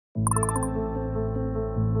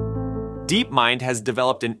DeepMind has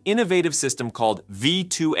developed an innovative system called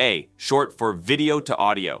V2A, short for video to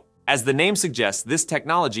audio. As the name suggests, this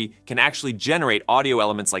technology can actually generate audio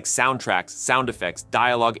elements like soundtracks, sound effects,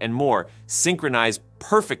 dialogue, and more, synchronized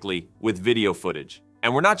perfectly with video footage.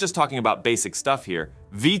 And we're not just talking about basic stuff here.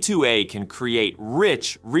 V2A can create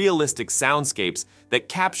rich, realistic soundscapes that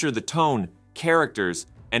capture the tone, characters,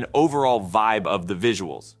 and overall vibe of the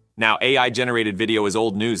visuals. Now, AI-generated video is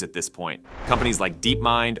old news at this point. Companies like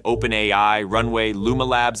DeepMind, OpenAI, Runway, Luma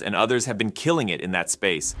Labs, and others have been killing it in that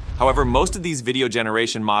space. However, most of these video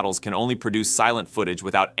generation models can only produce silent footage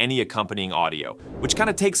without any accompanying audio, which kind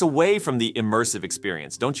of takes away from the immersive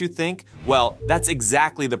experience, don't you think? Well, that's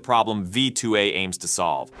exactly the problem V2A aims to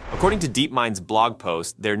solve. According to DeepMind's blog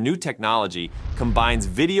post, their new technology combines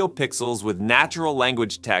video pixels with natural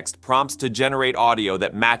language text prompts to generate audio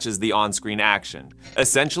that matches the on-screen action.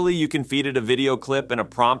 Essentially, you can feed it a video clip and a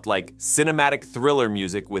prompt like cinematic thriller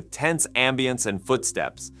music with tense ambience and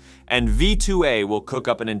footsteps. And V2A will cook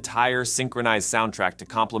up an entire synchronized soundtrack to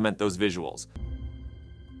complement those visuals.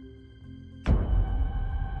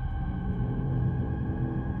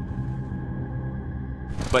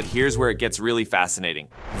 But here's where it gets really fascinating.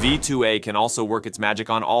 V2A can also work its magic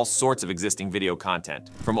on all sorts of existing video content,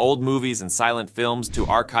 from old movies and silent films to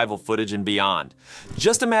archival footage and beyond.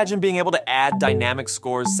 Just imagine being able to add dynamic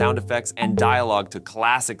scores, sound effects, and dialogue to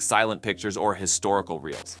classic silent pictures or historical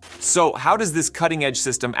reels. So how does this cutting-edge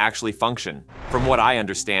system actually function? From what I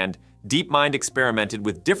understand, DeepMind experimented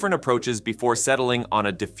with different approaches before settling on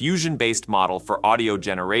a diffusion-based model for audio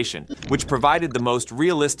generation, which provided the most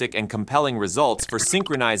realistic and compelling results for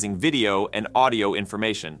synchronizing video and audio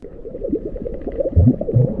information.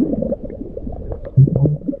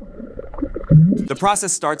 The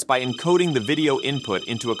process starts by encoding the video input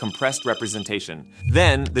into a compressed representation.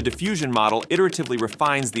 Then, the diffusion model iteratively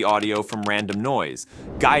refines the audio from random noise,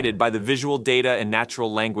 guided by the visual data and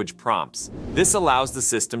natural language prompts. This allows the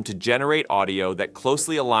system to generate audio that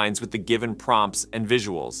closely aligns with the given prompts and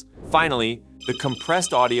visuals. Finally, the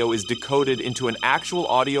compressed audio is decoded into an actual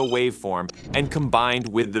audio waveform and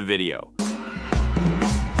combined with the video.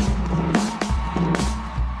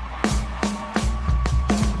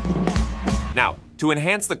 Now, to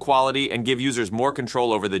enhance the quality and give users more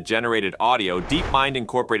control over the generated audio, DeepMind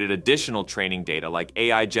incorporated additional training data like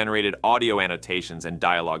AI-generated audio annotations and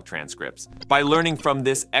dialogue transcripts. By learning from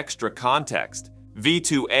this extra context,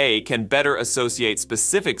 V2A can better associate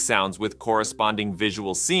specific sounds with corresponding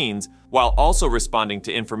visual scenes while also responding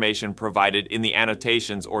to information provided in the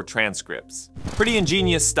annotations or transcripts. Pretty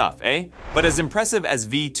ingenious stuff, eh? But as impressive as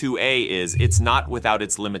V2A is, it's not without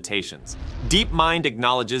its limitations. DeepMind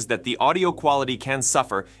acknowledges that the audio quality can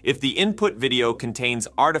suffer if the input video contains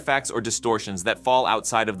artifacts or distortions that fall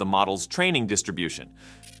outside of the model's training distribution.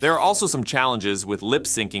 There are also some challenges with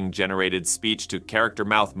lip-syncing generated speech to character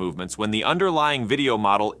mouth movements when the underlying video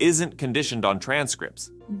model isn't conditioned on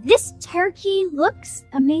transcripts. This turkey looks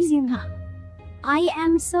amazing. I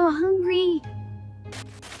am so hungry.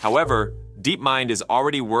 However, DeepMind is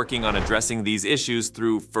already working on addressing these issues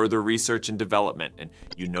through further research and development, and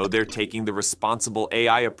you know they're taking the responsible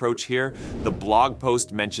AI approach here. The blog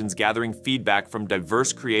post mentions gathering feedback from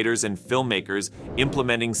diverse creators and filmmakers,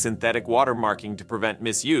 implementing synthetic watermarking to prevent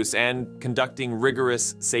misuse, and conducting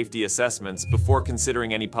rigorous safety assessments before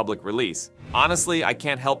considering any public release. Honestly, I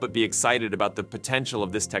can't help but be excited about the potential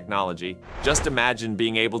of this technology. Just imagine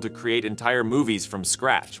being able to create entire movies from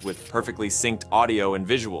scratch with perfectly synced audio and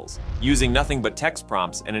visuals, using nothing but text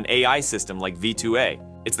prompts and an AI system like V2A.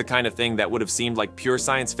 It's the kind of thing that would have seemed like pure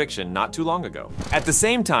science fiction not too long ago. At the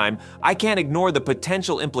same time, I can't ignore the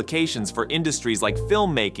potential implications for industries like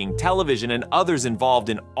filmmaking, television, and others involved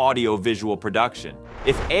in audio-visual production.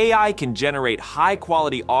 If AI can generate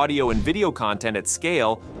high-quality audio and video content at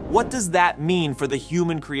scale, what does that mean for the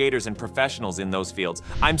human creators and professionals in those fields?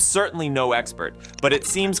 I'm certainly no expert, but it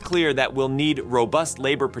seems clear that we'll need robust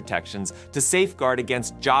labor protections to safeguard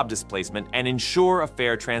against job displacement and ensure a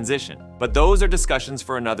fair transition. But those are discussions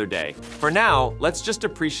for another day. For now, let's just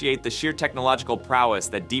appreciate the sheer technological prowess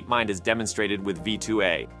that DeepMind has demonstrated with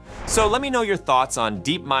V2A. So let me know your thoughts on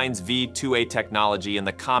DeepMind's V2A technology in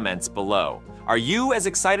the comments below. Are you as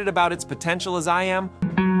excited about its potential as I am?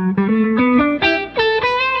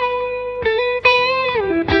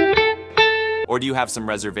 Or do you have some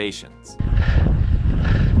reservations?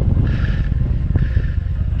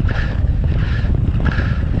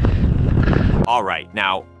 All right,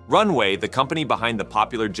 now, Runway, the company behind the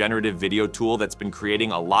popular generative video tool that's been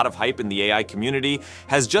creating a lot of hype in the AI community,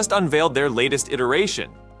 has just unveiled their latest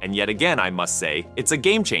iteration. And yet again, I must say, it's a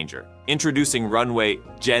game changer. Introducing Runway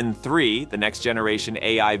Gen 3, the next generation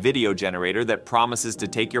AI video generator that promises to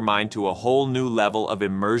take your mind to a whole new level of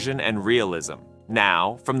immersion and realism.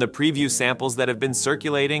 Now, from the preview samples that have been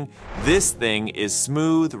circulating, this thing is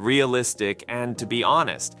smooth, realistic, and to be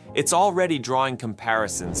honest, it's already drawing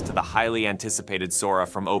comparisons to the highly anticipated Sora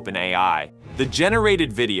from OpenAI. The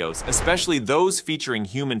generated videos, especially those featuring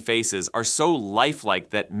human faces, are so lifelike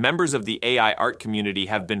that members of the AI art community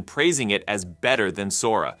have been praising it as better than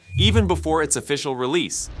Sora, even before its official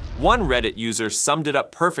release. One Reddit user summed it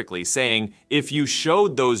up perfectly, saying, "If you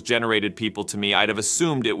showed those generated people to me, I'd have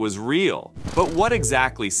assumed it was real." But what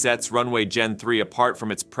exactly sets Runway Gen 3 apart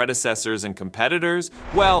from its predecessors and competitors?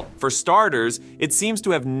 Well, for starters, it seems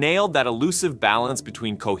to have nailed that elusive balance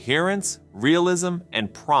between coherence, realism,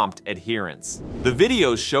 and prompt adherence. The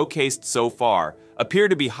videos showcased so far appear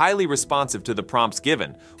to be highly responsive to the prompts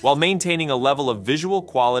given, while maintaining a level of visual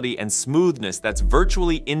quality and smoothness that's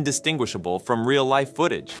virtually indistinguishable from real-life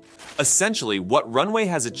footage. Essentially, what Runway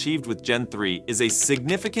has achieved with Gen 3 is a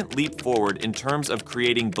significant leap forward in terms of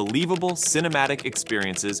creating believable cinematic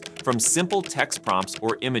experiences from simple text prompts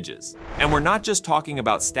or images. And we're not just talking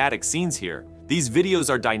about static scenes here. These videos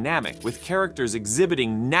are dynamic, with characters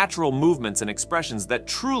exhibiting natural movements and expressions that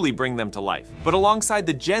truly bring them to life. But alongside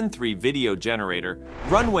the Gen 3 video generator,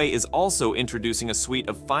 Runway is also introducing a suite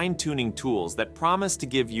of fine-tuning tools that promise to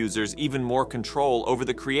give users even more control over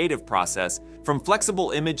the creative process, from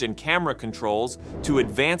flexible image and camera controls to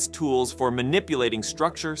advanced tools for manipulating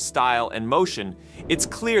structure, style, and motion. It's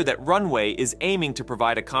clear that Runway is aiming to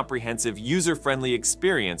provide a comprehensive, user-friendly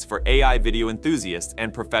experience for AI video enthusiasts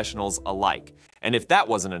and professionals alike. And if that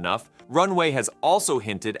wasn't enough, Runway has also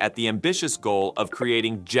hinted at the ambitious goal of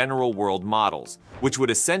creating general world models, which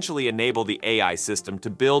would essentially enable the AI system to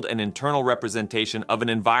build an internal representation of an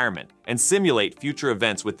environment and simulate future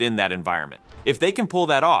events within that environment. If they can pull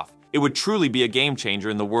that off, it would truly be a game changer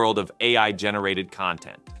in the world of AI-generated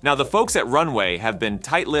content. Now, the folks at Runway have been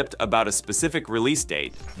tight-lipped about a specific release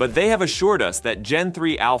date, but they have assured us that Gen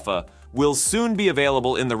 3 Alpha will soon be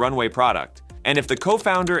available in the Runway product. And if the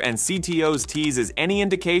co-founder and CTO's tease is any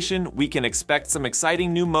indication, we can expect some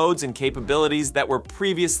exciting new modes and capabilities that were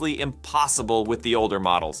previously impossible with the older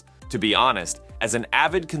models. To be honest, as an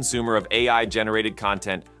avid consumer of AI-generated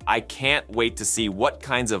content, I can't wait to see what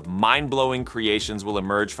kinds of mind-blowing creations will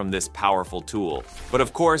emerge from this powerful tool. But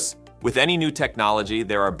of course, with any new technology,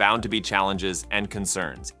 there are bound to be challenges and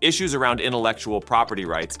concerns. Issues around intellectual property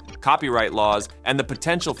rights, copyright laws, and the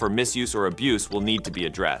potential for misuse or abuse will need to be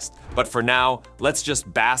addressed. But for now, let's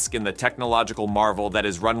just bask in the technological marvel that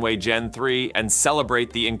is Runway Gen 3 and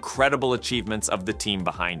celebrate the incredible achievements of the team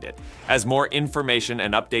behind it. As more information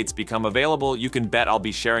and updates become available, you can bet I'll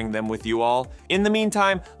be sharing them with you all. In the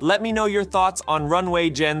meantime, let me know your thoughts on Runway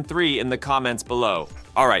Gen 3 in the comments below.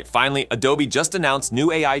 Alright, finally, Adobe just announced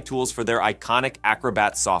new AI tools for their iconic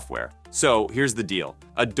Acrobat software. So here's the deal.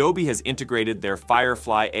 Adobe has integrated their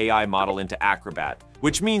Firefly AI model into Acrobat,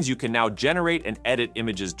 which means you can now generate and edit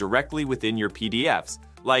images directly within your PDFs.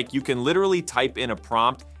 Like, you can literally type in a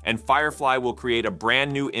prompt and Firefly will create a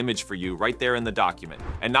brand new image for you right there in the document.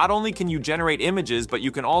 And not only can you generate images, but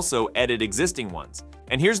you can also edit existing ones.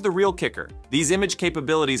 And here's the real kicker. These image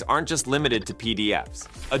capabilities aren't just limited to PDFs.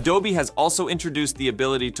 Adobe has also introduced the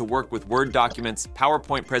ability to work with Word documents,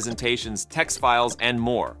 PowerPoint presentations, text files, and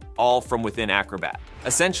more, all from within Acrobat.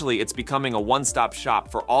 Essentially, it's becoming a one-stop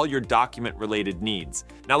shop for all your document-related needs.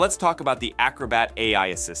 Now let's talk about the Acrobat AI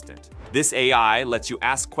Assistant. This AI lets you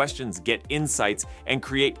ask questions, get insights, and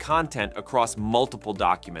create content across multiple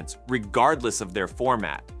documents, regardless of their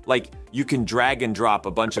format. Like, you can drag and drop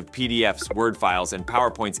a bunch of PDFs, Word files, and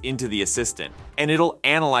PowerPoints into the assistant, and it'll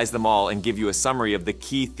analyze them all and give you a summary of the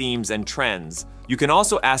key themes and trends. You can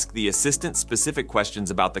also ask the assistant specific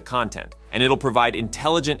questions about the content, and it'll provide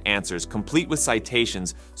intelligent answers complete with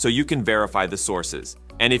citations so you can verify the sources.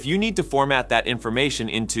 And if you need to format that information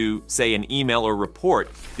into, say, an email or report,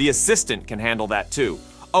 the assistant can handle that too.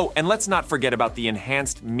 Oh, and let's not forget about the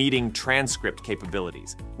enhanced meeting transcript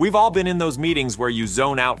capabilities. We've all been in those meetings where you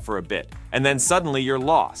zone out for a bit, and then suddenly you're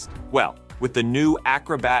lost. Well, with the new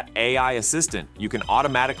Acrobat AI Assistant, you can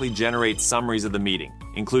automatically generate summaries of the meeting,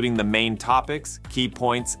 including the main topics, key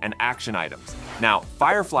points, and action items. Now,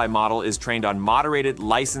 Firefly model is trained on moderated,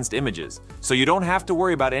 licensed images, so you don't have to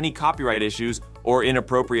worry about any copyright issues or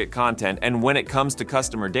inappropriate content, and when it comes to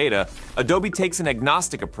customer data, Adobe takes an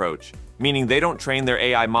agnostic approach, meaning they don't train their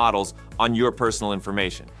AI models on your personal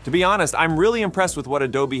information. To be honest, I'm really impressed with what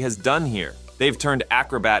Adobe has done here. They've turned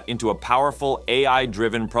Acrobat into a powerful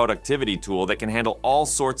AI-driven productivity tool that can handle all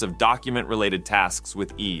sorts of document-related tasks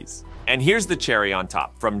with ease. And here's the cherry on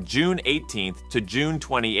top. From June 18th to June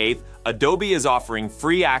 28th, Adobe is offering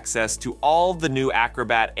free access to all the new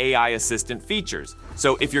Acrobat AI Assistant features.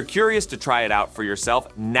 So if you're curious to try it out for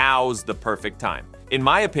yourself, now's the perfect time. In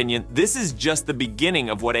my opinion, this is just the beginning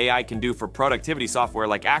of what AI can do for productivity software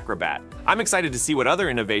like Acrobat. I'm excited to see what other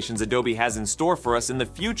innovations Adobe has in store for us in the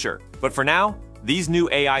future. But for now, these new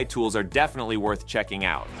AI tools are definitely worth checking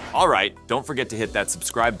out. All right, don't forget to hit that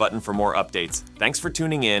subscribe button for more updates. Thanks for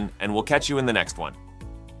tuning in, and we'll catch you in the next one.